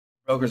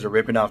Brokers are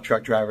ripping off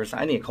truck drivers.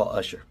 I need to call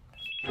Usher.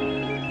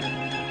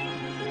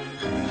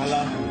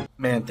 Hello?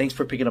 Man, thanks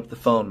for picking up the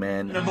phone,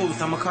 man. In the booth,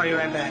 I'm gonna call you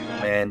right back.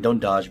 Man, don't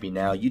dodge me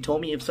now. You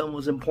told me if something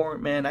was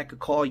important, man, I could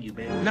call you,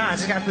 man. Nah, I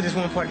just gotta put this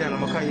one part down.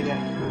 I'm gonna call you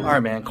back.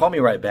 Alright, man, call me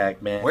right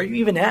back, man. Where you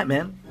even at,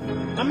 man?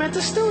 I'm at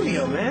the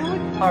studio,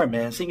 man. Alright,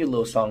 man, sing your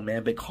little song,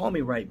 man, but call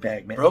me right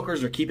back, man.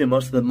 Brokers are keeping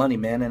most of the money,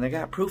 man, and I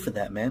got proof of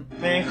that, man.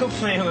 Man, quit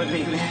playing with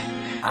me,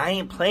 man. I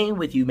ain't playing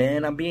with you,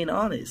 man. I'm being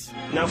honest.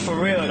 No, for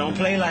real. Don't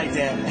play like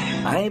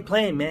that. I ain't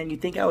playing, man. You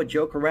think I would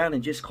joke around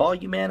and just call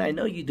you, man? I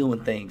know you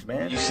doing things,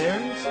 man. You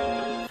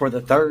serious? For the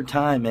third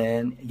time,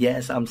 man.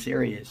 Yes, I'm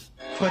serious.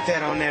 Put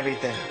that on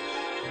everything.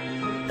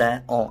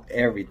 That on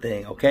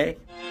everything, okay?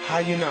 How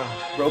you know?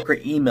 Broker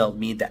emailed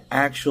me the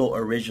actual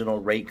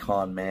original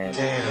Raycon, man.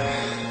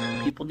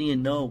 Damn. People need to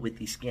know with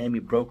these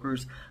scammy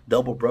brokers,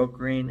 double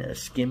brokering,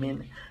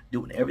 skimming,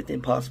 doing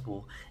everything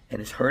possible,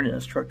 and it's hurting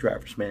us truck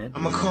drivers, man.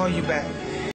 I'm gonna call you back.